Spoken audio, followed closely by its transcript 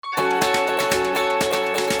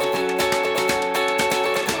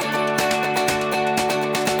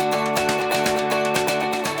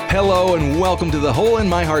Hello and welcome to the Hole in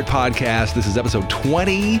My Heart podcast. This is episode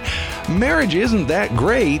 20. Marriage isn't that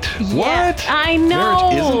great. Yeah, What? I know.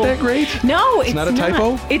 Marriage isn't that great? No, it's not a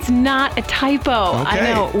typo? It's not a typo. Okay.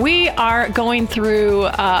 I know. We are going through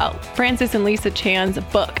Francis and Lisa Chan's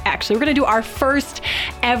book, actually. We're going to do our first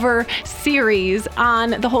ever series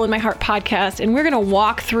on the Hole in My Heart podcast, and we're going to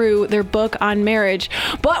walk through their book on marriage.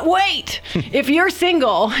 But wait, if you're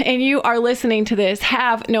single and you are listening to this,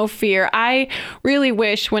 have no fear. I really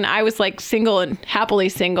wish when I was like single and happily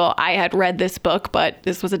single, I had read this book, but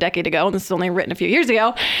this was a decade ago and this was only written a few years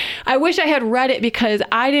ago. I wish I had read it because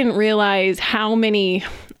I didn't realize how many,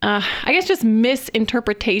 I guess just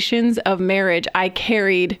misinterpretations of marriage I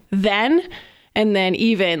carried then. And then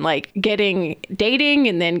even like dating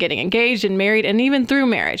and then getting engaged and married and even through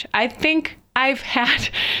marriage. I think I've had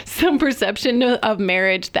some perception of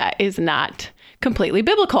marriage that is not completely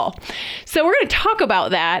biblical. So we're going to talk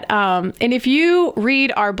about that. And if you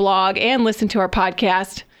read our blog and listen to our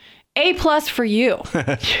podcast, A+ for you.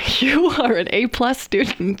 You are an A+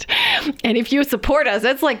 student. And if you support us,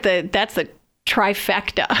 that's the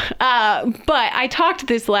trifecta. But I talked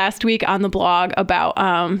this last week on the blog about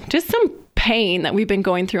just some pain that we've been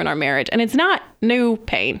going through in our marriage. And it's not new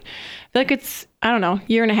pain. I feel like it's, I don't know,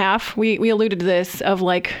 year and a half. We alluded to this of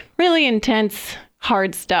like really intense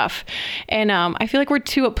hard stuff. And I feel like we're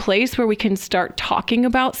to a place where we can start talking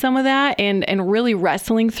about some of that and really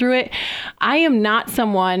wrestling through it. I am not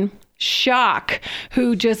someone, shock,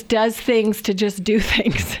 who just does things to just do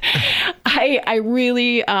things. I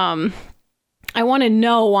really, I want to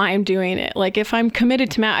know why I'm doing it. Like if I'm committed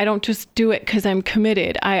to Matt, I don't just do it because I'm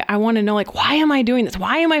committed. I want to know, like, why am I doing this?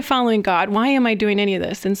 Why am I following God? Why am I doing any of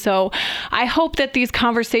this? And so I hope that these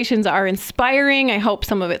conversations are inspiring. I hope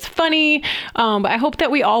some of it's funny. But I hope that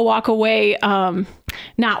we all walk away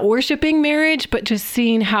not worshiping marriage, but just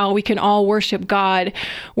seeing how we can all worship God,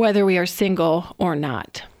 whether we are single or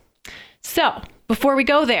not. So before we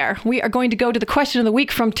go there, we are going to go to the question of the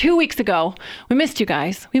week from 2 weeks ago. We missed you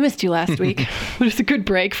guys. We missed you last week. It was a good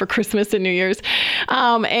break for Christmas and New Year's.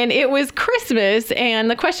 And it was Christmas.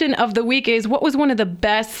 And the question of the week is, what was one of the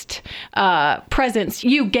best presents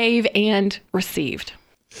you gave and received?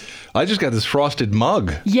 I just got this frosted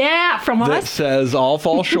mug. Yeah, from that us. says, all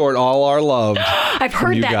fall short, all are loved. I've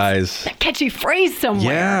heard you that, guys. that catchy phrase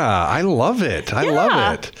somewhere. Yeah, I love it. I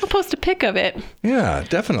love it. I'll post a pic of it. Yeah,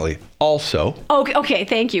 definitely. Also, Okay,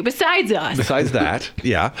 thank you. Besides that,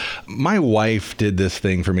 yeah, my wife did this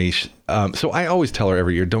thing for me. So I always tell her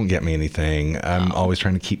every year, don't get me anything. I'm always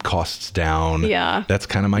trying to keep costs down. Yeah. That's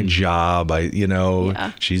kind of my job.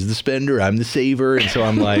 She's the spender, I'm the saver. And so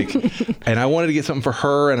I'm like, and I wanted to get something for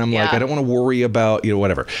her. And I'm like, I don't want to worry about,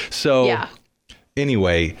 whatever. So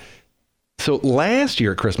anyway, so last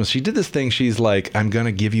year at Christmas, she did this thing. She's like, I'm going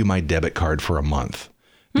to give you my debit card for a month.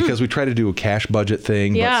 Because we try to do a cash budget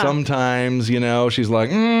thing, but sometimes, she's like,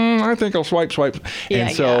 I think I'll swipe.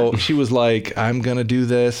 And so she was like, I'm going to do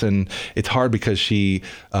this. And it's hard because she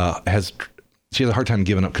has a hard time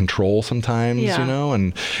giving up control sometimes,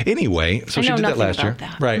 and anyway, so she did that last year.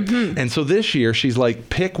 Right. Mm-hmm. And so this year she's like,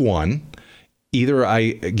 pick one. Either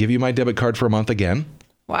I give you my debit card for a month again.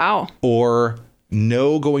 Wow. Or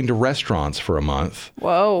no going to restaurants for a month.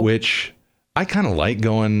 Whoa. Which I kind of like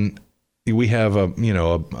going. We have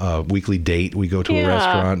a weekly date. We go to a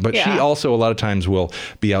restaurant, but she also a lot of times will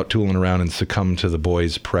be out tooling around and succumb to the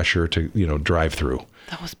boys' pressure to, drive through.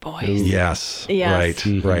 Those boys. Yes. Right.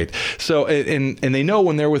 Mm-hmm. Right. So, and they know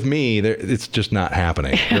when they're with me, it's just not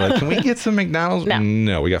happening. They're like, can we get some McDonald's?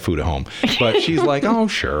 No, we got food at home. But she's like, oh,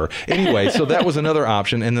 sure. Anyway, so that was another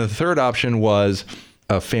option. And the third option was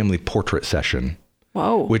a family portrait session.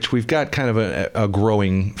 Whoa. Which we've got kind of a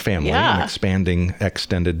growing family, an expanding,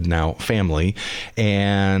 extended now family.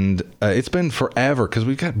 And it's been forever because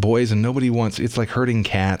we've got boys and nobody wants, it's like herding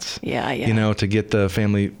cats. Yeah. To get the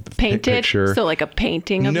family picture. So like a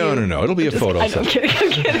painting of No. It'll be a photo session. I'm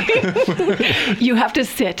kidding. You have to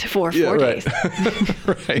sit for 4 days.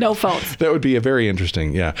 Right. No phones. That would be a very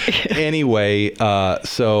interesting, Anyway,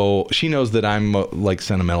 so she knows that I'm like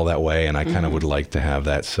sentimental that way and I kind of would like to have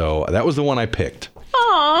that. So that was the one I picked.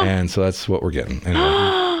 Aww. And so that's what we're getting.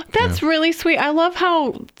 Anyway. That's really sweet. I love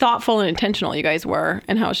how thoughtful and intentional you guys were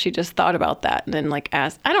and how she just thought about that and then like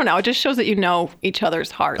asked. I don't know. It just shows that you know each other's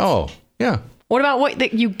hearts. Oh, yeah. What about what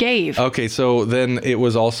that you gave? Okay, so then it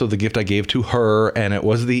was also the gift I gave to her, and it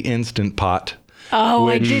was the Instant Pot. Oh,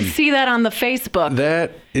 I did see that on the Facebook.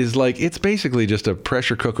 That is like, it's basically just a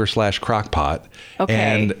pressure cooker / crock pot. Okay.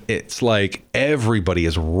 And it's like everybody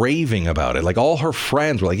is raving about it. Like all her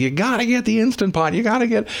friends were like, you got to get the Instant Pot. You got to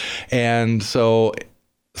get. And so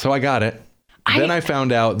I got it. then I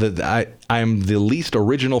found out that I'm the least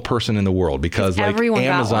original person in the world because like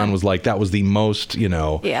Amazon was like, that was the most,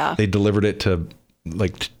 they delivered it to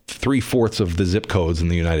like 3/4 of the zip codes in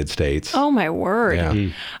the United States. Oh my word. Yeah.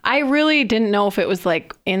 I really didn't know if it was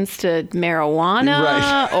like Insta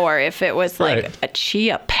marijuana or if it was like a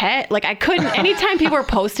chia pet. Like I couldn't, anytime people were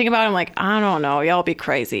posting about it, I'm like, I don't know, y'all be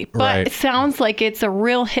crazy. But it sounds like it's a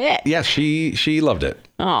real hit. Yeah, she loved it.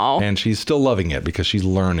 Oh. And she's still loving it because she's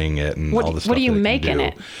learning it and all the stuff. What do you make in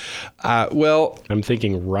it? Well, I'm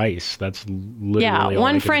thinking rice. That's literally all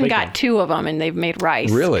one friend got 2 of them and they've made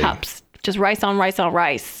rice cups. Just rice on rice on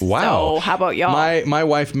rice. Wow. So how about y'all? My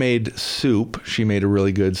wife made soup. She made a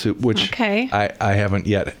really good soup, which I haven't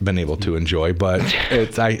yet been able to enjoy, but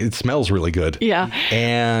it smells really good. Yeah.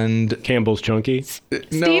 And Campbell's Chunky.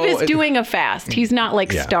 Steve is doing a fast. He's not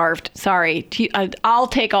like starved. Sorry. I'll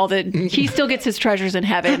take all he still gets his treasures in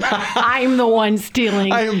heaven. I'm the one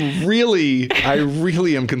stealing. I really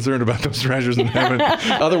am concerned about those treasures in heaven.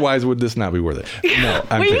 Otherwise, would this not be worth it? No,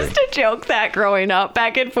 I'm kidding. Used to joke that growing up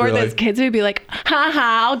back and forth as kids. We'd be like,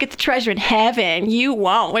 I'll get the treasure in heaven. You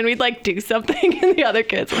won't. When we'd like do something and the other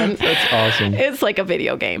kids wouldn't. That's awesome. It's like a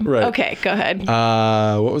video game. Right. Okay, go ahead.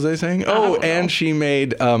 What was I saying? Oh, and she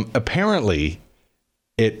made, apparently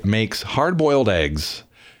it makes hard-boiled eggs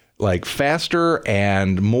like faster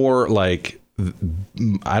and more like,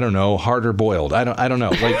 I don't know, harder boiled. I don't know.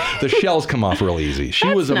 Like the shells come off real easy. She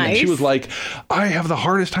was like, I have the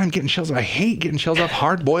hardest time getting shells. I hate getting shells off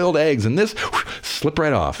hard boiled eggs, and this slip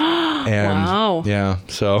right off. And wow. Yeah,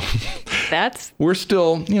 so we're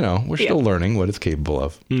still learning what it's capable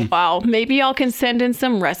of. Wow, maybe y'all can send in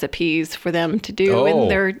some recipes for them to do in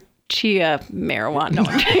their chia marijuana.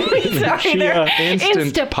 No, chia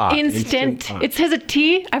instant pot. Instant. It says a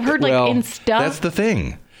T. I've heard like Insta. That's the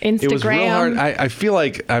thing. Instagram. It was real hard. I feel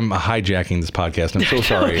like I'm hijacking this podcast. I'm so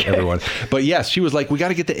sorry, everyone. But yes, she was like, we got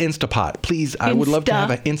to get the Instapot. Please, I would love to have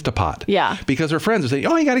an Instapot. Yeah. Because her friends would say,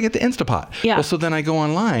 oh, you got to get the Instapot. Yeah. Well, so then I go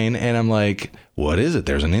online and I'm like, what is it?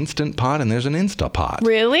 There's an Instant Pot and there's an Instapot.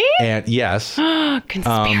 Really? And yes.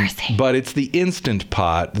 Conspiracy. But it's the Instant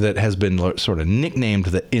Pot that has been sort of nicknamed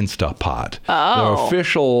the Instapot. Oh. The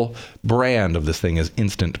official brand of this thing is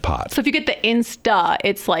Instant Pot. So if you get the Insta,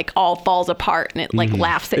 it's like all falls apart and it like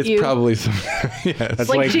laughs at you. It's probably some. Yes. It's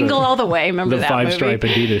like Jingle All the Way. Remember that movie? The 5-stripe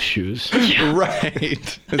Adidas shoes. Right.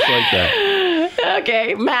 It's like that.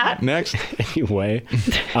 Okay, Matt. Next. Anyway,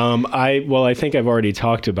 I think I've already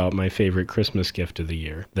talked about my favorite Christmas gift of the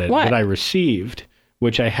year that I received,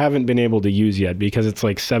 which I haven't been able to use yet because it's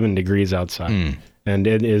like 7 degrees outside. And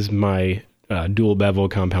it is my dual bevel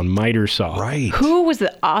compound miter saw. Right. Who was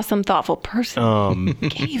the awesome, thoughtful person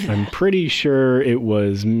gave that? I'm pretty sure it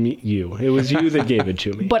was you. It was you that gave it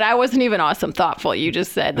to me. But I wasn't even awesome, thoughtful. You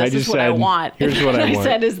just said, this is what I want. Here's what I want. I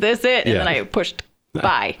said, is this it? And then I pushed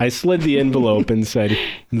buy. I slid the envelope and said,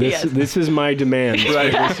 this is my demand.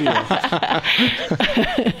 Right.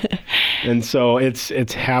 And so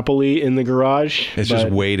it's happily in the garage. It's just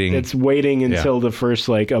waiting. It's waiting until the first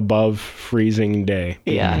above freezing day.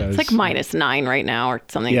 Yeah, it's like -9 right now or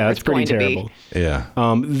something. Yeah, it's pretty terrible. Yeah.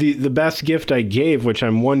 The best gift I gave, which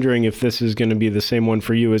I'm wondering if this is going to be the same one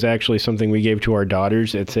for you, is actually something we gave to our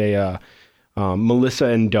daughters. It's a Melissa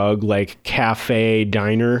and Doug cafe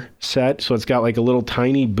diner set. So it's got a little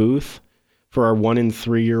tiny booth for our 1 and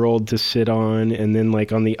 3-year-old to sit on, and then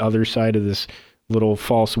on the other side of this little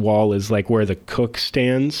false wall is where the cook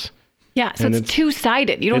stands. Yeah, so it's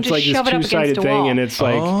two-sided. You don't just shove it up against a wall. And it's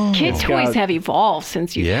kids' toys have evolved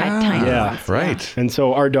since you've had tiny ones. Right. And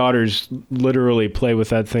so our daughters literally play with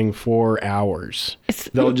that thing for hours.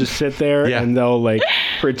 They'll just sit there and they'll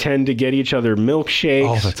pretend to get each other milkshakes.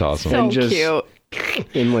 Oh, that's awesome. So cute.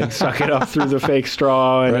 And suck it up through the fake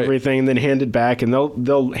straw and everything, and then hand it back, and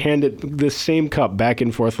they'll hand it the same cup back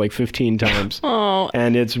and forth 15 times. Oh,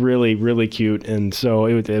 and it's really, really cute, and so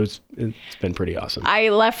it's been pretty awesome. I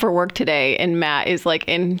left for work today, and Matt is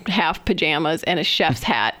in half pajamas and a chef's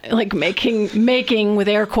hat, making with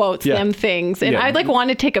air quotes them things, and I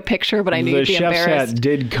wanted to take a picture, but I knew you'd be embarrassed. The chef's hat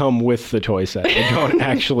did come with the toy set. I don't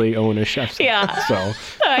actually own a chef's hat. So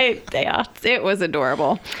it was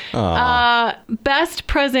adorable. Best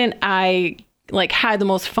present I had the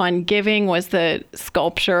most fun giving was the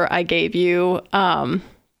sculpture I gave you.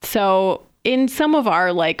 So in some of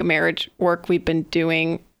our marriage work we've been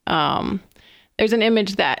doing, there's an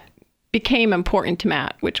image that became important to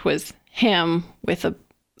Matt, which was him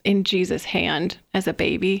in Jesus' hand as a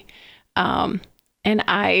baby. And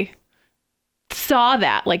I saw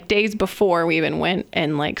that like days before we even went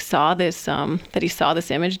and like saw this, that he saw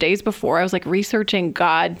this image days before. I was like researching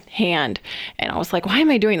God hand, and I was like, why am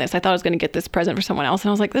I doing this? I thought I was going to get this present for someone else. And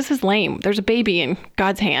I was like, this is lame. There's a baby in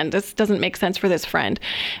God's hand. This doesn't make sense for this friend.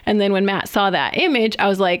 And then when Matt saw that image, I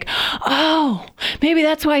was like, oh, maybe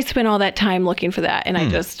that's why I spent all that time looking for that. And I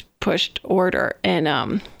just pushed order. And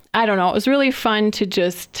I don't know. It was really fun to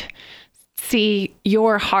just see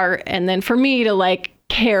your heart. And then for me to like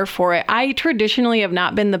care for it. I traditionally have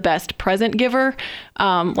not been the best present giver.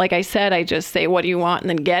 Like I said, I just say, what do you want? And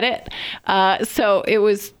then get it. So it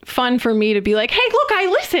was fun for me to be like, hey, look, I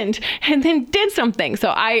listened and then did something.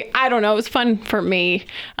 So I don't know. It was fun for me.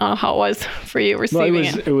 I don't know how it was for you receiving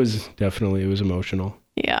it. It was definitely, it was emotional.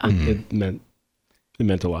 Yeah. It meant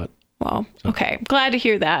a lot. Well, okay. Glad to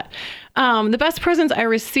hear that. The best presents I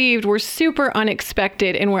received were super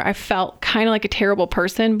unexpected and where I felt kind of like a terrible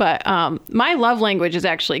person. But my love language is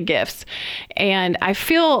actually gifts. And I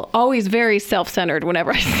feel always very self-centered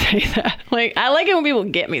whenever I say that. Like, I like it when people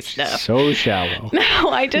get me stuff. So shallow. No,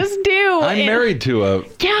 I just do. I'm married to a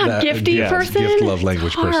gifty person. Gift love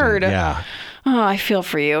language person. Yeah. Oh, I feel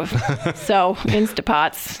for you. So,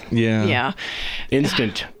 Instapots. Yeah.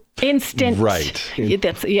 Instant. Right.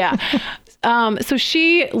 That's so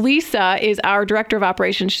Lisa is our director of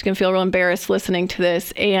operations. She's going to feel real embarrassed listening to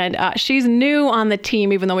this. And she's new on the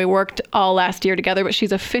team, even though we worked all last year together, but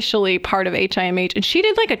she's officially part of HIMH. And she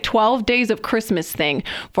did like a 12 days of Christmas thing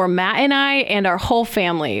for Matt and I and our whole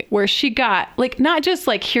family, where she got like, not just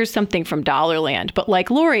like, here's something from Dollarland, but like,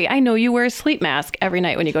 Lori, I know you wear a sleep mask every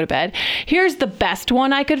night when you go to bed. Here's the best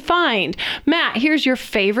one I could find. Matt, here's your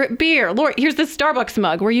favorite beer. Lori, here's the Starbucks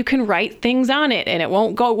mug where you can write things on it and it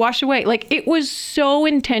won't go wash away. Like, it was so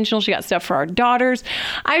intentional. She got stuff for our daughters.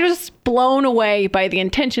 I was just blown away by the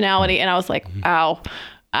intentionality. And I was like, ow,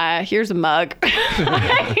 here's a mug. It's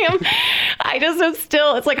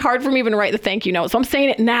like hard for me even to write the thank you note. So I'm saying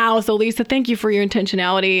it now. So Lisa, thank you for your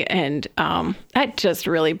intentionality. And that just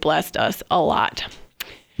really blessed us a lot.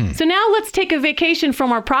 So now let's take a vacation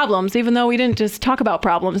from our problems, even though we didn't just talk about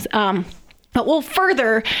problems. But we'll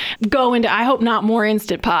further go into, I hope not more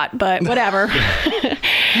Instant Pot, but whatever.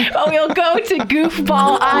 But we'll go to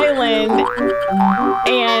Goofball Island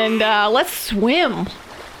and let's swim.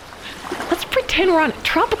 Let's pretend we're on a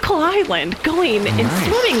tropical island going and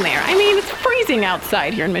swimming there. I mean, it's freezing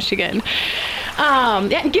outside here in Michigan.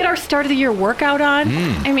 And get our start of the year workout on.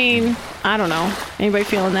 I mean, I don't know. Anybody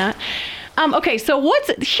feeling that? Okay, so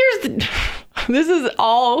this is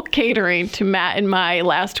all catering to Matt and my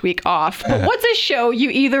last week off. But what's a show you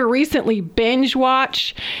either recently binge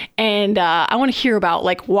watch, and I want to hear about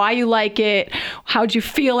like why you like it, how'd you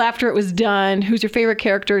feel after it was done, who's your favorite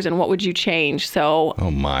characters, and what would you change? So,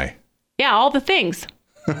 oh my, yeah, all the things.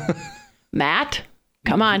 Matt,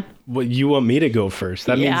 come on. Well, you want me to go first?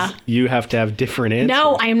 That means you have to have different answers.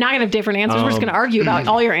 No, I am not going to have different answers. We're just going to argue about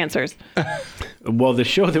all your answers. Well, the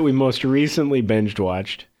show that we most recently binge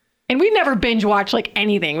watched. And we never binge watch like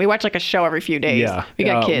anything. We watch like a show every few days. Yeah. We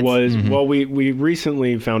got kids. Well, we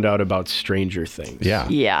recently found out about Stranger Things. Yeah.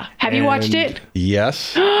 Yeah. Have you watched it?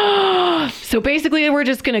 Yes. So basically we're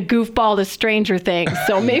just going to goofball to Stranger Things.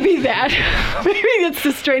 So maybe it's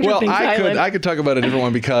the Stranger Things island. I could talk about a different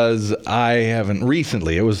one because I haven't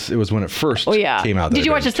recently. It was when it first came out. Did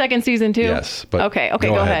you watch the second season too? Yes. But okay,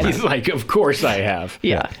 go ahead. He's like, of course I have.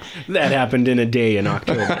 Yeah. That happened in a day in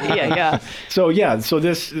October. Yeah. So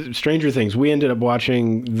this Stranger Things, we ended up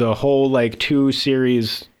watching the whole like 2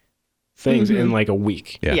 series things in like a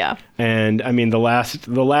week. Yeah. And I mean the last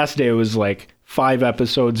day was like 5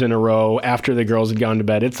 episodes in a row after the girls had gone to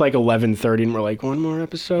bed. It's like 11:30 and we're like, one more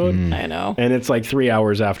episode? I know. And it's like 3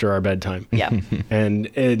 hours after our bedtime. Yeah. and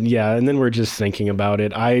then we're just thinking about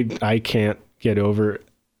it. I can't get over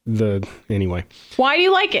anyway. Why do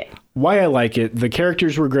you like it? Why I like it. The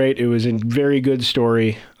characters were great. It was a very good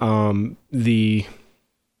story. The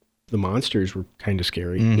monsters were kind of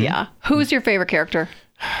scary. Yeah. Who's your favorite character?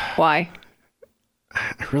 Why?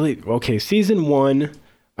 Season 1,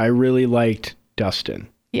 I really liked Dustin.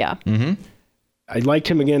 Yeah. I liked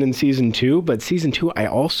him again in season 2, but season 2, I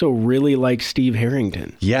also really like Steve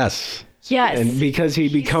Harrington. Yes. And because he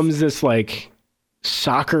becomes this like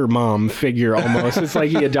soccer mom figure almost. It's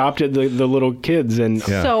like he adopted the little kids. And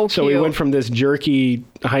so he went from this jerky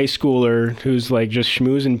high schooler who's like just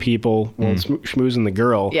schmoozing people, schmoozing the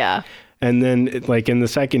girl. Yeah. And then, like in the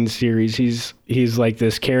second series, he's like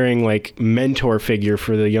this caring, like mentor figure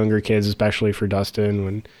for the younger kids, especially for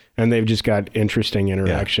Dustin. And they've just got interesting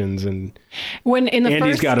interactions. And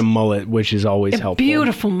he's got a mullet, which is always helpful.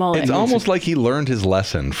 Beautiful mullet. It's almost like he learned his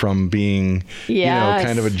lesson from being,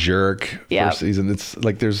 kind of a jerk first season. It's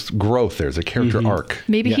like there's growth. There's a character arc.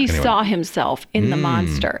 Maybe he saw himself in the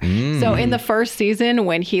monster. So in the first season,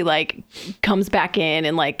 when he like comes back in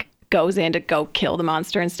and like goes in to go kill the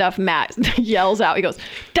monster and stuff, Matt yells out, he goes,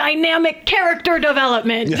 "Dynamic character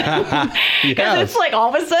development." Because it's like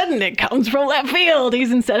all of a sudden it comes from left field.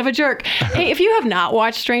 He's instead of a jerk. Hey, if you have not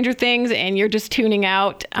watched Stranger Things and you're just tuning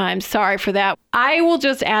out, I'm sorry for that. I will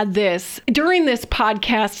just add this. During this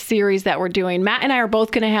podcast series that we're doing, Matt and I are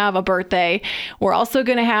both going to have a birthday. We're also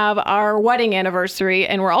going to have our wedding anniversary,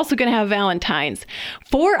 and we're also going to have Valentine's.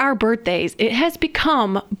 For our birthdays, it has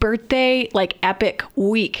become birthday like epic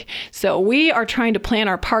week. So we are trying to plan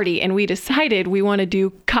our party, and we decided we want to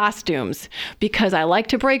do costumes because I like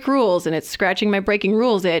to break rules, and it's scratching my breaking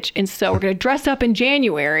rules itch. And so we're going to dress up in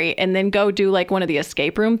January and then go do like one of the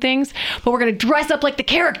escape room things, but we're going to dress up like the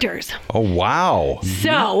characters. Oh, wow.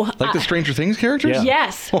 So like the Stranger Things characters? Yeah.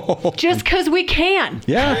 Yes. Just because we can.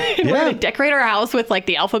 Yeah. And we're going to decorate our house with like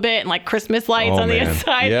the alphabet and like Christmas lights on the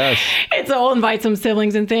inside. Yes. And so we'll invite some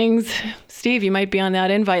siblings and things. Steve, you might be on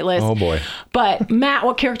that invite list. Oh boy. But Matt,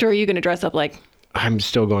 what character are you going to dress up like? I'm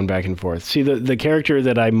still going back and forth. See, the character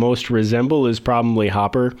that I most resemble is probably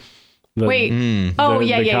Hopper. The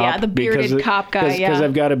bearded cop guy. Because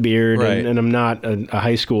I've got a beard and I'm not a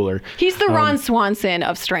high schooler. He's the Ron Swanson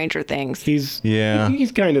of Stranger Things. He's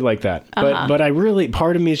kind of like that. But I really,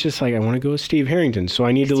 part of me is just like, I want to go with Steve Harrington. So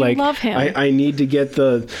I need to like, love him. I need to get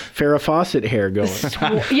the Farrah Fawcett hair going. So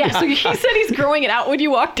he said he's growing it out when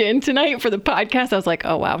you walked in tonight for the podcast. I was like,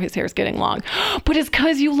 oh wow, his hair's getting long. But it's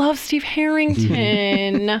because you love Steve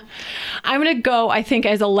Harrington. I'm going to go, I think,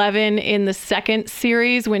 as 11 in the second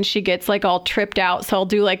series when she gets like all tripped out. So I'll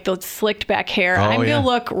do like the slicked back hair. I'm going to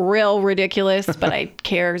look real ridiculous, but I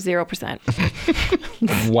care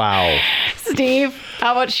 0%. Wow. Steve,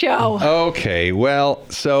 how about show? Okay. Well,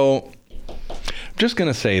 so just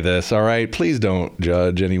going to say this. All right. Please don't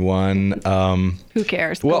judge anyone. Who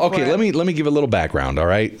cares? Well, okay. Let me give a little background. All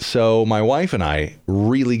right. So my wife and I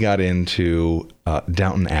really got into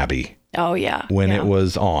Downton Abbey. Oh, yeah. When it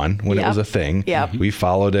was on, when it was a thing. Yep. We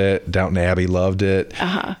followed it. Downton Abbey, loved it.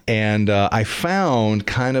 And I found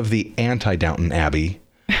kind of the anti-Downton Abbey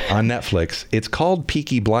on Netflix. It's called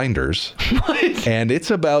Peaky Blinders. What? And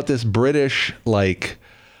it's about this British, like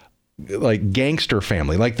gangster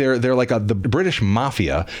family. Like they're like the British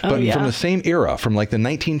mafia, but from the same era, from like the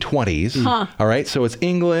 1920s. All right. So it's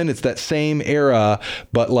England. It's that same era,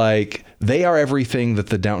 but like they are everything that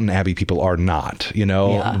the Downton Abbey people are not,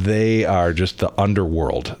 they are just the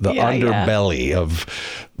underworld, the underbelly of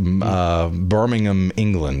Birmingham,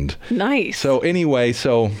 England. Nice. So anyway,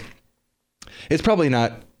 it's probably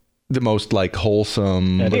not the most like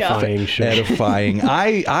wholesome, edifying show.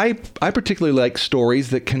 I particularly like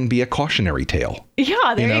stories that can be a cautionary tale.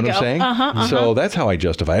 Yeah, there you go. What I'm saying? So that's how I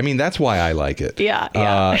justify. I mean, that's why I like it. Yeah.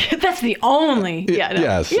 That's the only.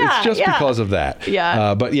 Yes, it's just because of that.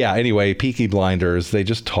 Yeah. But yeah, anyway, Peaky Blinders, they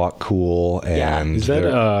just talk cool. And is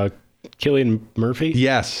that Cillian Murphy?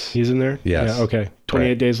 Yes. He's in there? Yes. Yeah, okay.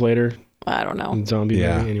 28 Days Later. I don't know. Zombie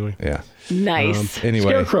movie, anyway. Yeah. Nice.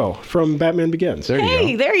 Anyway. Scarecrow from Batman Begins. There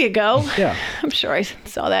you go. Yeah. I'm sure I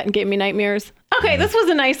saw that and gave me nightmares. Okay, this was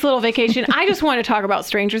a nice little vacation. I just want to talk about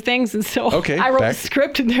Stranger Things, and so I wrote the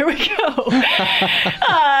script, and there we go.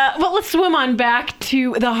 But let's swim on back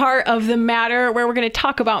to the heart of the matter, where we're going to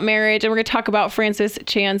talk about marriage, and we're going to talk about Francis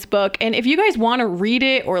Chan's book. And if you guys want to read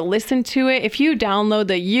it or listen to it, if you download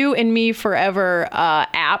the You and Me Forever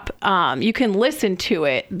app, you can listen to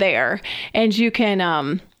it there, and you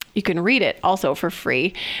can read it also for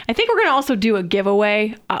free. I think we're going to also do a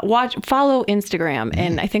giveaway. Follow Instagram,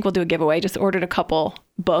 and I think we'll do a giveaway. Just ordered a couple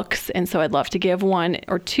books, and so I'd love to give one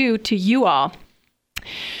or two to you all.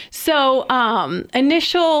 So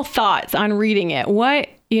initial thoughts on reading it. What,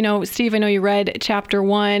 Steve, I know you read chapter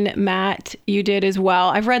 1. Matt, you did as well.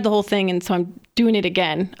 I've read the whole thing, and so I'm doing it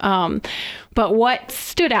again. But what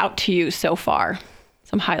stood out to you so far?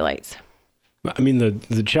 Some highlights. I mean,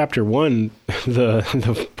 the chapter 1,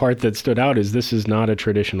 the part that stood out is this is not a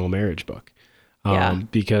traditional marriage book.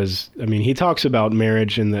 Because, I mean, he talks about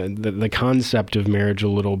marriage and the concept of marriage a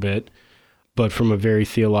little bit, but from a very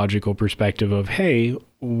theological perspective of, hey,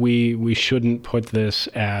 we shouldn't put this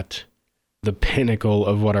at the pinnacle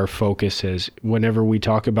of what our focus is. Whenever we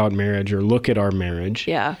talk about marriage or look at our marriage,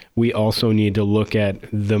 we also need to look at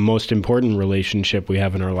the most important relationship we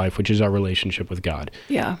have in our life, which is our relationship with God.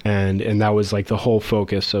 Yeah. And that was like the whole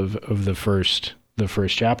focus of the first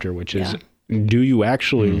chapter, which is, do you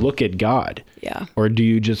actually look at God? Yeah. Or do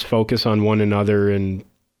you just focus on one another and,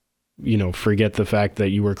 forget the fact that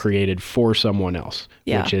you were created for someone else,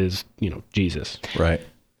 which is, Jesus. Right.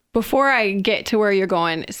 Before I get to where you're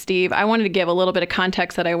going, Steve, I wanted to give a little bit of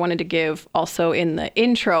context that I wanted to give also in the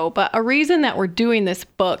intro. But a reason that we're doing this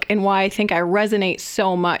book and why I think I resonate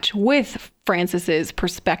so much with Francis's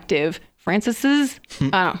perspective, his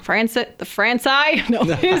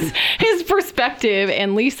perspective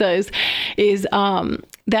and Lisa's is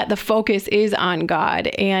that the focus is on God.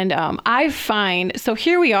 And I find, so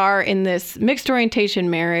here we are in this mixed orientation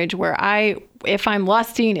marriage where if I'm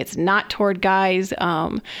lusting, it's not toward guys.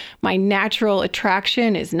 My natural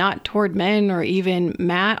attraction is not toward men or even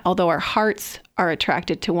Matt, although our hearts are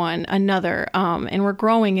attracted to one another, and we're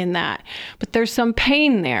growing in that. But there's some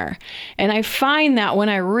pain there. And I find that when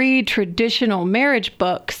I read traditional marriage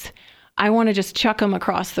books, I want to just chuck them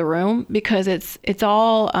across the room because it's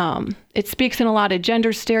all, it speaks in a lot of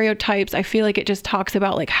gender stereotypes. I feel like it just talks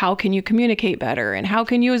about like, how can you communicate better? And how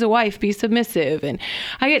can you as a wife be submissive? And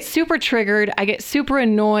I get super triggered. I get super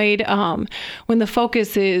annoyed when the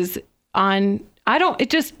focus is on, I don't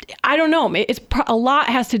know. A lot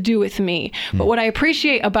has to do with me. But what I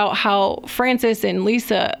appreciate about how Francis and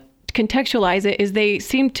Lisa contextualize it is they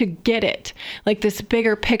seem to get it, like this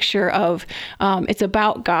bigger picture of it's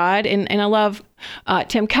about God. And I love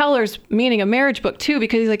Tim Keller's Meaning of Marriage book too,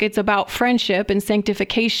 because he's like, it's about friendship and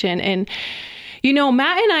sanctification. And,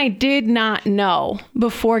 Matt and I did not know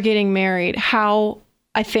before getting married how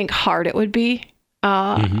I think hard it would be.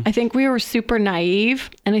 I think we were super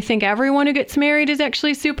naive, and I think everyone who gets married is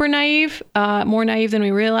actually super naive, more naive than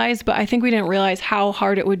we realized, but I think we didn't realize how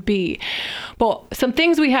hard it would be. But some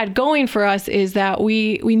things we had going for us is that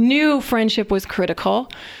we knew friendship was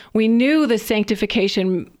critical. We knew the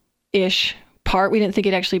sanctification-ish part. We didn't think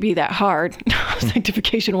it'd actually be that hard.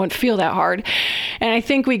 Sanctification wouldn't feel that hard. And I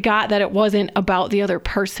think we got that it wasn't about the other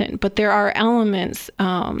person, but there are elements,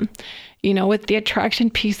 with the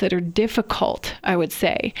attraction piece that are difficult, I would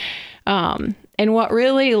say. And what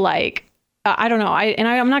really I don't know,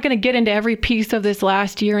 I'm not going to get into every piece of this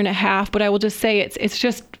last year and a half, but I will just say it's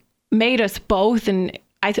just made us both. And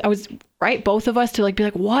I was right, both of us, to be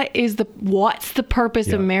like, what's the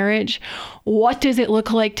purpose of marriage? What does it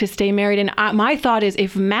look like to stay married? And my thought is,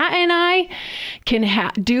 if Matt and I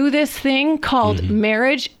can do this thing called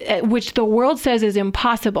marriage, which the world says is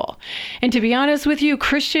impossible. And to be honest with you,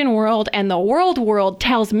 Christian world and the world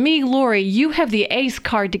tells me, Lori, you have the ace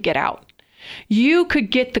card to get out. You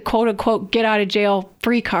could get the quote unquote get out of jail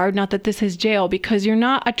free card, not that this is jail, because you're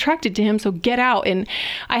not attracted to him, so get out. And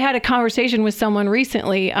I had a conversation with someone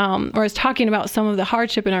recently where I was talking about some of the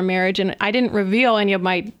hardship in our marriage, and I didn't reveal any of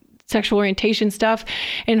my sexual orientation stuff.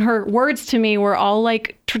 And her words to me were all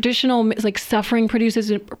like traditional, like suffering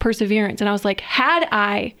produces perseverance. And I was like, had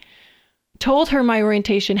I told her my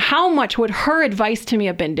orientation, how much would her advice to me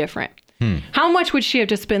have been different? How much would she have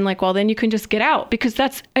just been like, well, then you can just get out? Because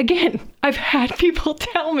that's, again, I've had people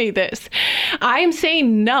tell me this. I'm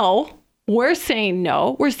saying no. We're saying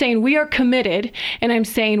no. We're saying we are committed. And I'm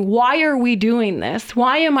saying, why are we doing this?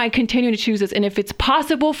 Why am I continuing to choose this? And if it's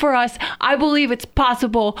possible for us, I believe it's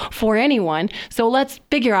possible for anyone. So let's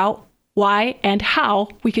figure out why and how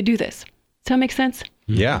we could do this. Does that make sense?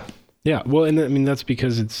 Yeah. Yeah. Well, and I mean, that's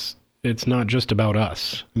because it's not just about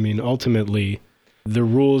us. I mean, ultimately, the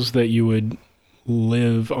rules that you would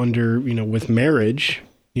live under, with marriage,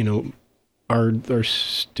 are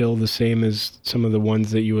still the same as some of the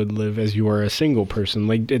ones that you would live as you are a single person.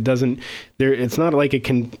 Like it's not like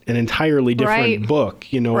an entirely different book,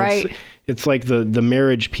 Right. It's like the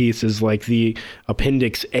marriage piece is like the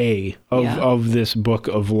appendix A of this book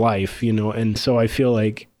of life, and so I feel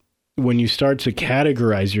like when you start to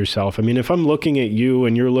categorize yourself, I mean, if I'm looking at you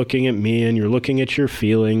and you're looking at me and you're looking at your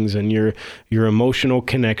feelings and your emotional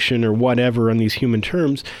connection or whatever on these human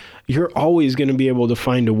terms, you're always going to be able to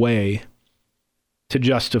find a way to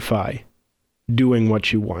justify doing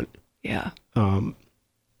what you want. Yeah.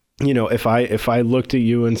 If I looked at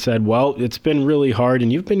you and said, well, it's been really hard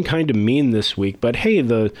and you've been kind of mean this week, but hey,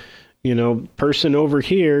 the person over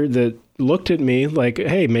here that looked at me like,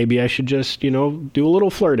 hey, maybe I should just, do a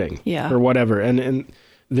little flirting or whatever. And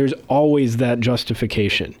there's always that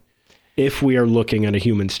justification if we are looking at a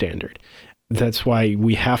human standard. that's why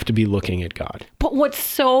we have to be looking at God. But what's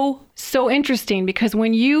so interesting, because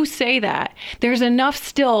when you say that, there's enough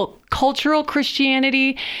still cultural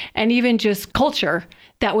Christianity and even just culture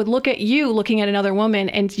that would look at you looking at another woman,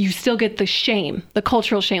 and you still get the shame, the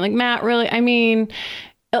cultural shame. Like, Matt, really? I mean,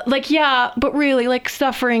 like, yeah, but really, like,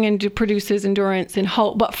 suffering and produces endurance and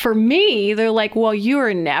hope. But for me, they're like, well, you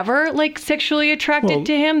were never like sexually attracted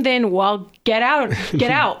to him. Then, well, get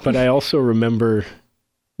out. But I also remember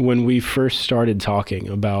when we first started talking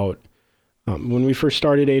about, when we first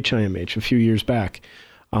started HIMH a few years back,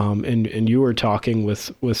 and you were talking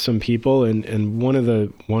with some people, and one of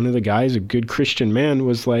the guys, a good Christian man,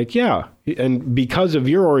 was like, yeah, and because of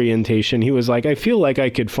your orientation, he was like, I feel like I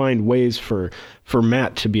could find ways for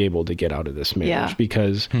Matt to be able to get out of this marriage,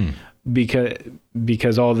 because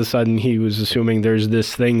all of a sudden he was assuming there's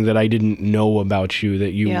this thing that I didn't know about you,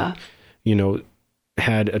 that you know,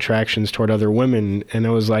 had attractions toward other women. And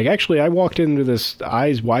I was like, actually, I walked into this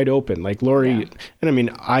eyes wide open, like Lori, and I mean,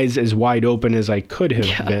 eyes as wide open as I could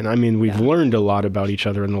have been. I mean, we've learned a lot about each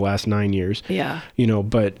other in the last 9 years, you know,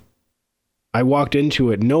 but I walked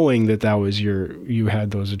into it knowing that was you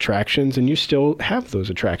had those attractions, and you still have those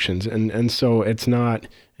attractions. And so it's not,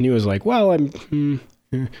 and he was like, well, and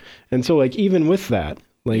so like, even with that,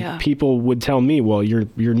 like people would tell me, well, you're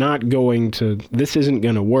not going to, this isn't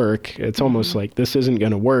going to work. It's almost like this isn't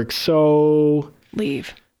going to work. So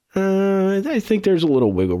leave. I think there's a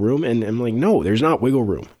little wiggle room. And I'm like, no, there's not wiggle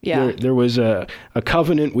room. Yeah. There was a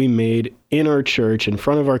covenant we made in our church, in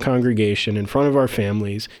front of our congregation, in front of our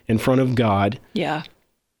families, in front of God. Yeah.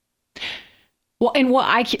 Well, and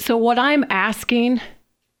what I'm asking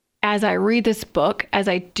as I read this book, as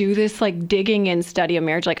I do this like digging and study of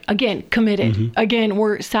marriage, like, again, committed, again,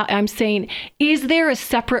 I'm saying, is there a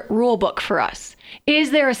separate rule book for us?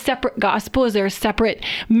 Is there a separate gospel? Is there a separate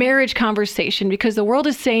marriage conversation? Because the world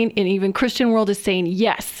is saying, and even Christian world is saying,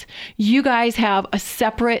 yes, you guys have a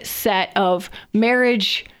separate set of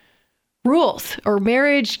marriage rules or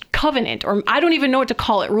marriage covenant, or I don't even know what to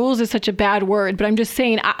call it. Rules is such a bad word, but I'm just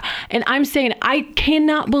saying, I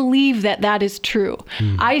cannot believe that is true.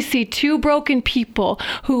 I see two broken people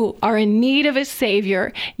who are in need of a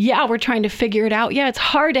savior. Yeah, we're trying to figure it out. Yeah, it's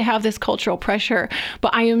hard to have this cultural pressure,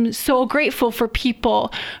 but I am so grateful for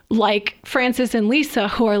people like Francis and Lisa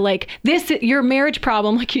who are like, your marriage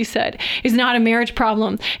problem, like you said, is not a marriage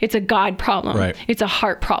problem. It's a God problem. Right. It's a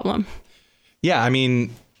heart problem. Yeah, I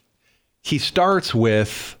mean, he starts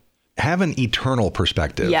with have an eternal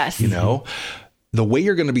perspective. Yes. You know, the way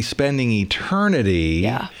you're going to be spending eternity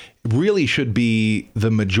really should be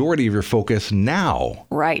the majority of your focus now.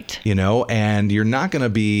 Right. You know, and you're not going to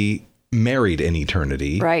be married in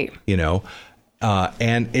eternity. Right. You know,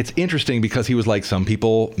 and it's interesting because he was like, some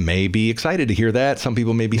people may be excited to hear that. Some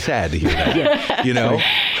people may be sad to hear that, you know?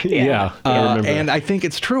 Yeah. And I think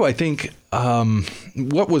it's true. I think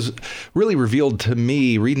what was really revealed to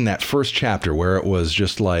me reading that first chapter, where it was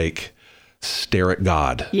just like, stare at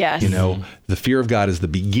God. Yes. You know, the fear of God is the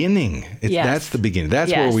beginning. That's the beginning.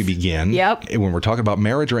 That's where we begin. Yep. When we're talking about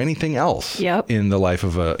marriage or anything else in the life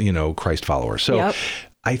of a, Christ follower. So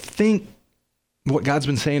I think what God's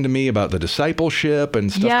been saying to me about the discipleship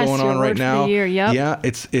and stuff going on right now. Yeah.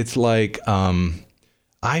 It's like,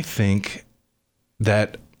 I think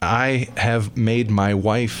that I have made my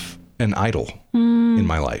wife an idol in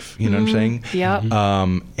my life. You know what I'm saying?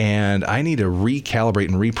 Yeah. And I need to recalibrate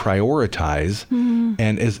and reprioritize.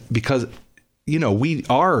 And because, we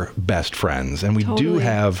are best friends, and we do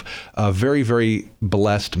have a very, very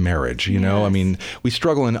blessed marriage. You know, I mean, we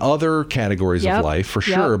struggle in other categories of life for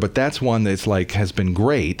sure, but that's one that's like has been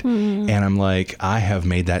great. And I'm like, I have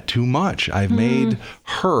made that too much. I've made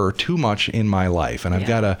her too much in my life, and I've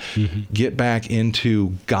got to get back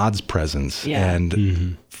into God's presence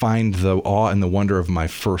and find the awe and the wonder of my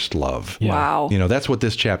first love. Wow. That's what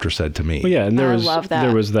this chapter said to me. Well, and there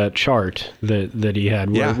was that chart that he had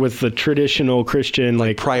with the traditional Christian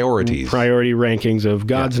like priority rankings of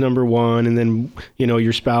God's number one, and then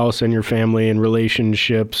your spouse and your family and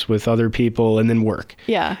relationships with other people, and then work.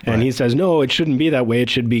 Yeah. And he says, no, it shouldn't be that way. It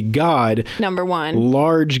should be God number one.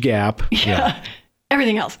 Large gap. Yeah.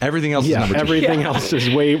 Everything else is number two. Everything else is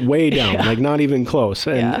way down, like not even close.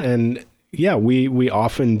 And we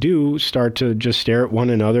often do start to just stare at one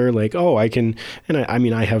another like, oh, I can, and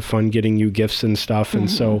I have fun getting you gifts and stuff. And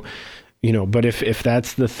so, but if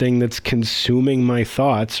that's the thing that's consuming my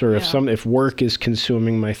thoughts, or if work is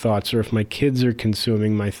consuming my thoughts, or if my kids are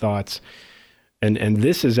consuming my thoughts, and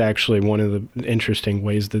this is actually one of the interesting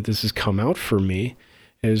ways that this has come out for me,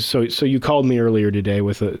 is so you called me earlier today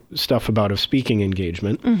with stuff about a speaking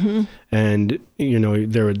engagement, and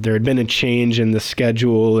there had been a change in the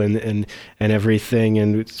schedule and everything,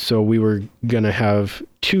 and so we were going to have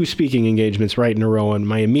 2 speaking engagements right in a row, and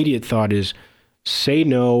my immediate thought is say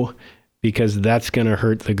no, because that's going to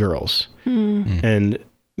hurt the girls. And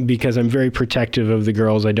because I'm very protective of the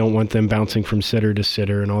girls, I don't want them bouncing from sitter to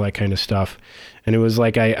sitter and all that kind of stuff. And it was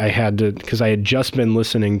like I had to, because I had just been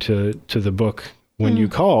listening to the book when you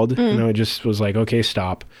called, and I just was like, okay,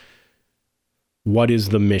 stop. What is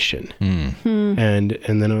the mission? And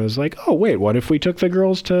then I was like, oh, wait, what if we took the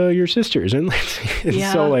girls to your sisters? And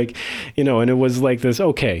so like, and it was like this,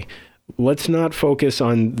 okay, let's not focus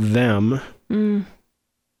on them.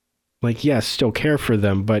 Like, yes, still care for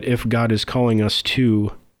them, but if God is calling us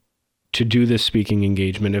to do this speaking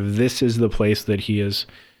engagement, if this is the place that he is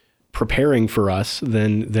preparing for us,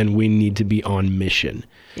 then we need to be on mission.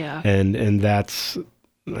 Yeah. And that's,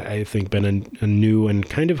 I think, been a new and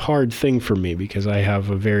kind of hard thing for me, because I have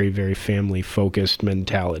a very, very family-focused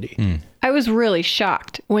mentality. I was really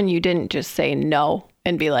shocked when you didn't just say no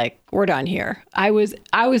and be like, we're done here. I was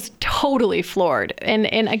totally floored. And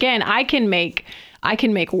again, I can make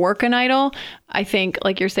work an idol. I think,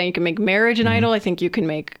 like you're saying, you can make marriage an idol. I think you can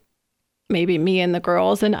make maybe me and the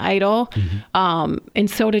girls an idol. And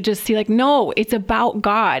so to just see like, no, it's about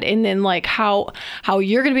God. And then like how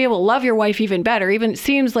you're going to be able to love your wife even better, even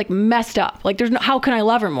seems like messed up. Like there's no, how can I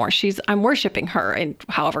love her more? I'm worshiping her, and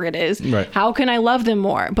however it is, right. How can I love them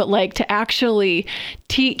more? But like to actually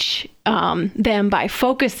teach them by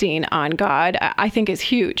focusing on God, I think is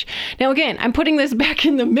huge. Now, again, I'm putting this back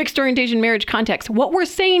in the mixed orientation marriage context. What we're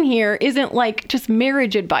saying here isn't like just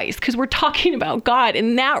marriage advice, because we're talking about God,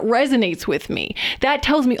 and that resonates with me. That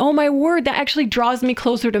tells me, oh my word, that actually draws me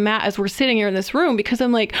closer to Matt as we're sitting here in this room, because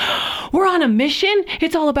I'm like, we're on a mission.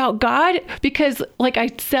 It's all about God. Because like I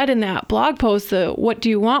said in that blog post, what do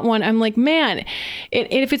you want one? I'm like, man,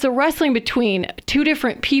 if it's a wrestling between 2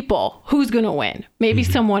 different people, who's going to win? Maybe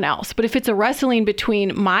someone else. But if it's a wrestling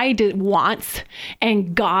between my wants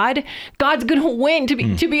and God, God's going to win, to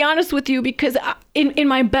be honest with you, because in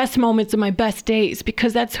my best moments and my best days,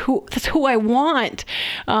 because that's who I want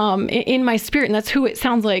in my spirit. And that's who it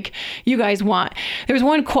sounds like you guys want. There's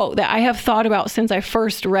one quote that I have thought about since I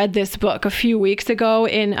first read this book a few weeks ago.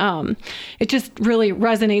 And it just really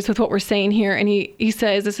resonates with what we're saying here. And he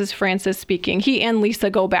says, this is Francis speaking. He and Lisa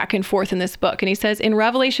go back and forth in this book. And he says, in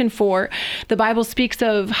Revelation 4, the Bible speaks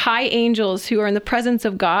of high angels who are in the presence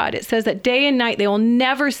of God. It says that day and night they will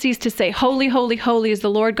never cease to say, holy, holy, holy is the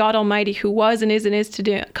Lord God Almighty, who was and is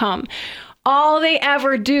to come. All they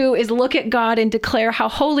ever do is look at God and declare how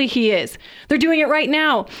holy he is. They're doing it right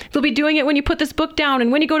now. They'll be doing it when you put this book down,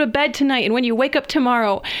 and when you go to bed tonight, and when you wake up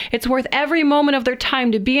tomorrow. It's worth every moment of their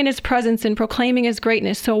time to be in his presence and proclaiming his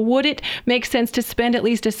greatness. So would it make sense to spend at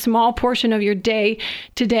least a small portion of your day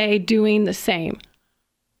today doing the same?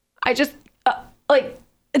 I just,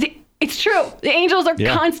 it's true. The angels are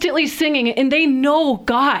constantly singing, and they know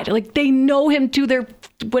God. Like, they know him to their,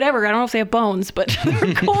 whatever, I don't know if they have bones, but to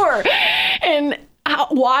their core. And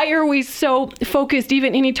why are we so focused?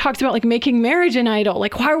 Even, and he talks about like making marriage an idol.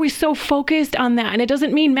 Like, why are we so focused on that? And it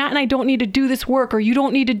doesn't mean Matt and I don't need to do this work, or you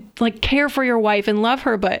don't need to like care for your wife and love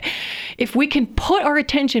her. But if we can put our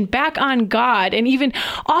attention back on God, and even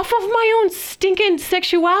off of my own stinking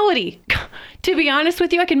sexuality, to be honest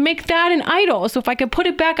with you, I can make that an idol. So if I can put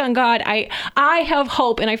it back on God, I have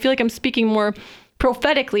hope. And I feel like I'm speaking more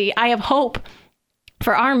prophetically. I have hope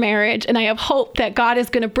for our marriage, and I have hope that God is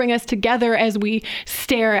going to bring us together as we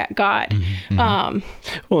stare at God.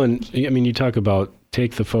 Well, and I mean, you talk about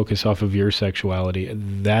take the focus off of your sexuality.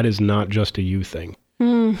 That is not just a you thing.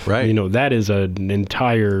 Right. That is an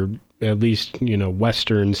entire, at least,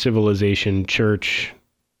 Western civilization, church,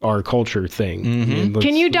 our culture thing.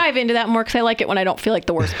 Can you dive into that more? Because I like it when I don't feel like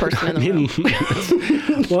the worst person in the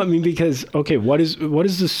room. Well, I mean, because, okay, what is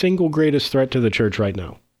the single greatest threat to the church right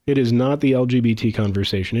now? It is not the LGBT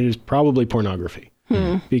conversation. It is probably pornography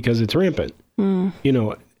because it's rampant,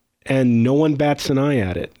 and no one bats an eye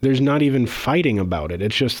at it. There's not even fighting about it.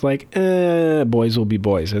 It's just like, boys will be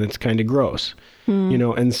boys, and it's kind of gross,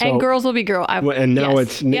 and so. And girls will be girls. And now now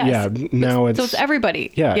it's. So it's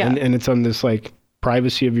everybody. Yeah. And it's on this like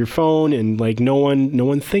privacy of your phone, and like no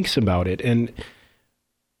one thinks about it. And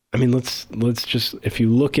I mean, let's just, if you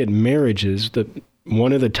look at marriages,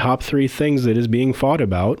 one of the top 3 things that is being fought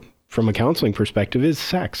about from a counseling perspective is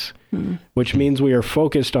sex, which means we are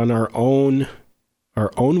focused on our own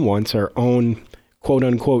wants, our own quote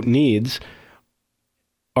unquote needs,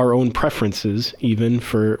 our own preferences, even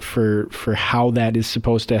for how that is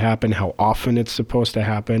supposed to happen, how often it's supposed to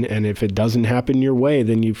happen. And if it doesn't happen your way,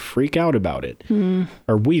 then you freak out about it,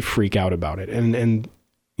 or we freak out about it. And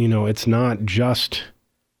it's not just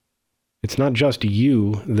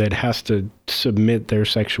you that has to submit their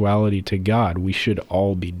sexuality to God. We should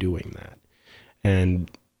all be doing that. And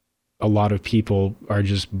a lot of people are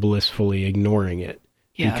just blissfully ignoring it.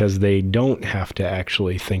 Yeah. Because they don't have to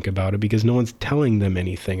actually think about it, because no one's telling them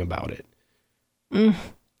anything about it. Man,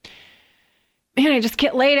 I just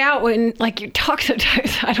get laid out when you talk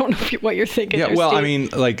sometimes. I don't know what you're thinking. Yeah, well,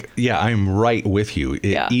 Steve. I'm right with you.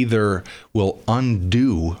 It either will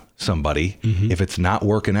undo somebody if it's not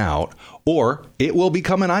working out, or it will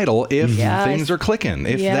become an idol if things are clicking,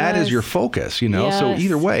 if that is your focus, So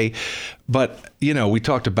either way, but, we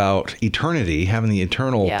talked about eternity, having the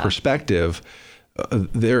eternal perspective.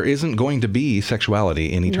 There isn't going to be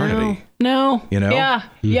sexuality in eternity. No. Yeah.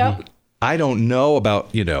 Mm-hmm. Yep. I don't know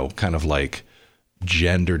about, kind of like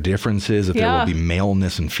gender differences, if there will be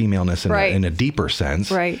maleness and femaleness in a deeper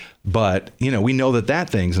sense. Right. But, we know that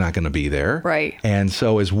thing's not going to be there. Right. And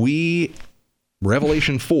so as we,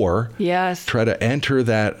 Revelation 4, try to enter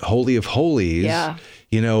that Holy of Holies,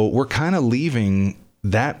 we're kind of leaving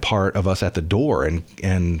that part of us at the door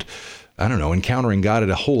and I don't know, encountering God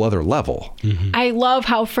at a whole other level. Mm-hmm. I love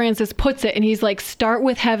how Francis puts it. And he's like, start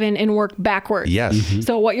with heaven and work backwards. Yes. Mm-hmm.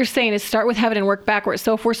 So what you're saying is start with heaven and work backwards.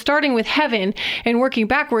 So if we're starting with heaven and working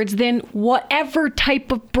backwards, then whatever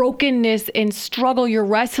type of brokenness and struggle you're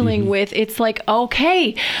wrestling with, it's like,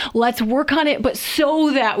 okay, let's work on it, but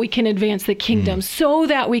so that we can advance the kingdom, so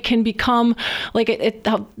that we can become like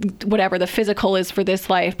whatever the physical is for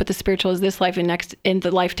this life, but the spiritual is this life and next in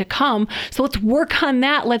the life to come. So let's work on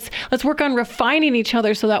that. Let's work on refining each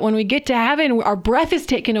other so that when we get to heaven, our breath is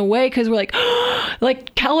taken away, because we're like,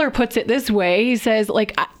 like Keller puts it this way. He says,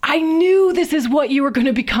 like, I knew this is what you were going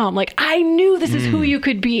to become. Like, I knew this is who you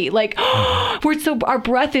could be. Like, so our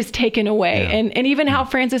breath is taken away. Yeah. And even how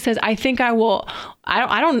Francis says, I think I will,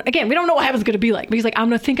 again, we don't know what heaven's going to be like, but he's like, I'm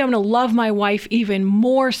going to love my wife even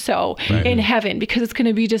more so in heaven, because it's going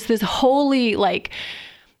to be just this holy, like,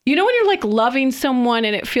 when you're like loving someone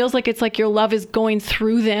and it feels like it's like your love is going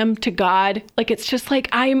through them to God, like it's just like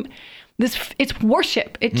it's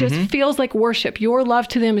worship. It just feels like worship. Your love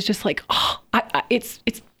to them is just like, I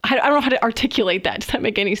don't know how to articulate that. Does that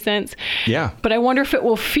make any sense? Yeah. But I wonder if it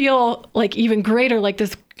will feel like even greater, like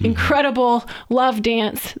this incredible love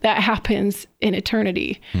dance that happens in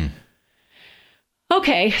eternity.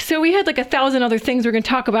 Okay, so we had like 1,000 other things we're going to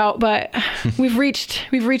talk about, but we've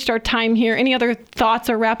reached our time here. Any other thoughts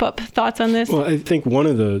or wrap-up thoughts on this? Well, I think one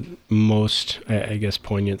of the most, I guess,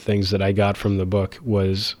 poignant things that I got from the book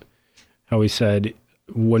was how he said,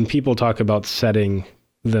 when people talk about setting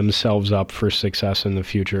themselves up for success in the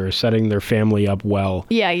future, or setting their family up well.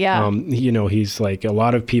 He's like, a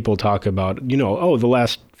lot of people talk about, the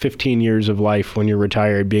last 15 years of life when you're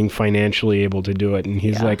retired, being financially able to do it. And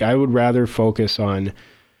he's like, I would rather focus on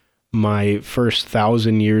my first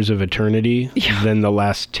 1,000 years of eternity than the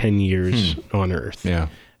last 10 years on earth. Yeah.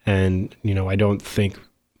 And, I don't think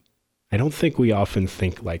we often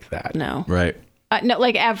think like that. No. Right. No,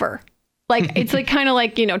 like ever. Like, it's like kind of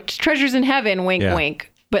like, treasures in heaven, wink, wink.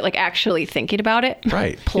 But like actually thinking about it,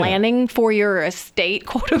 right? Planning for your estate,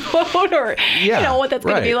 quote unquote, or what that's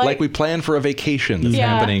going to be like. Like we plan for a vacation that's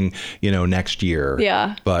happening, next year.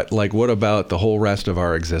 Yeah. But like, what about the whole rest of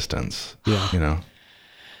our existence? Yeah.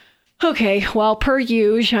 Okay, well, per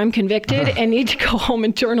usual, I'm convicted and need to go home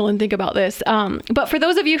and journal and think about this. But for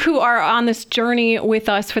those of you who are on this journey with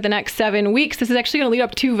us for the next 7 weeks, this is actually going to lead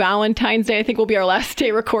up to Valentine's Day. I think will be our last day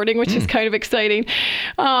recording, which is kind of exciting.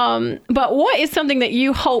 But what is something that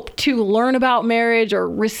you hope to learn about marriage or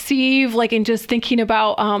receive, like in just thinking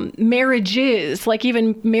about marriages, like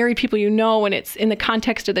even married people and it's in the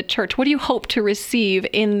context of the church? What do you hope to receive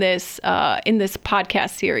in this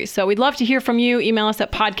podcast series? So we'd love to hear from you. Email us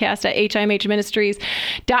at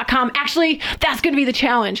podcast@himhministries.com. Actually, that's going to be the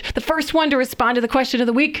challenge. The first one to respond to the question of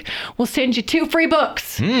the week will send you 2 free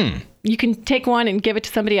books. You can take one and give it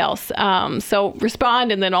to somebody else. So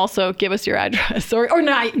respond and then also give us your address. Or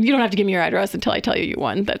not, you don't have to give me your address until I tell you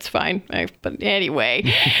won. That's fine. But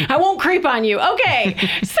anyway, I won't creep on you. Okay.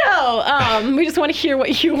 So we just want to hear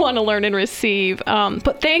what you want to learn and receive.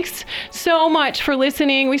 But thanks so much for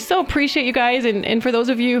listening. We so appreciate you guys. And for those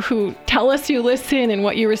of you who tell us you listen and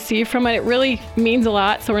what you receive from it, it really means a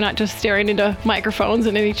lot. So we're not just staring into microphones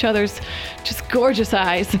and in each other's just gorgeous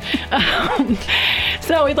eyes.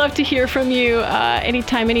 So we'd love to hear from you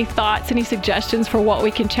anytime, any thoughts, any suggestions for what we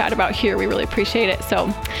can chat about here. We really appreciate it. So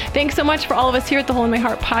thanks so much for all of us here at the Hole in My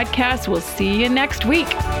Heart podcast. We'll see you next week.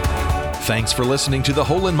 Thanks for listening to the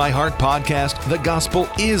Hole in My Heart podcast. The gospel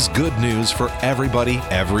is good news for everybody,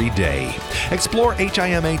 every day. Explore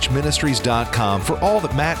HIMHministries.com for all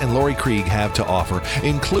that Matt and Lori Krieg have to offer,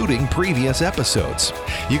 including previous episodes.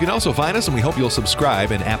 You can also find us, and we hope you'll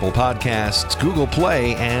subscribe in Apple Podcasts, Google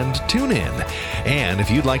Play, and TuneIn. And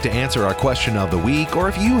if you'd like to answer our question of the week, or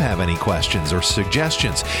if you have any questions or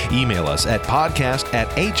suggestions, email us at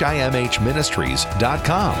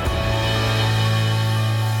podcast@HIMHministries.com.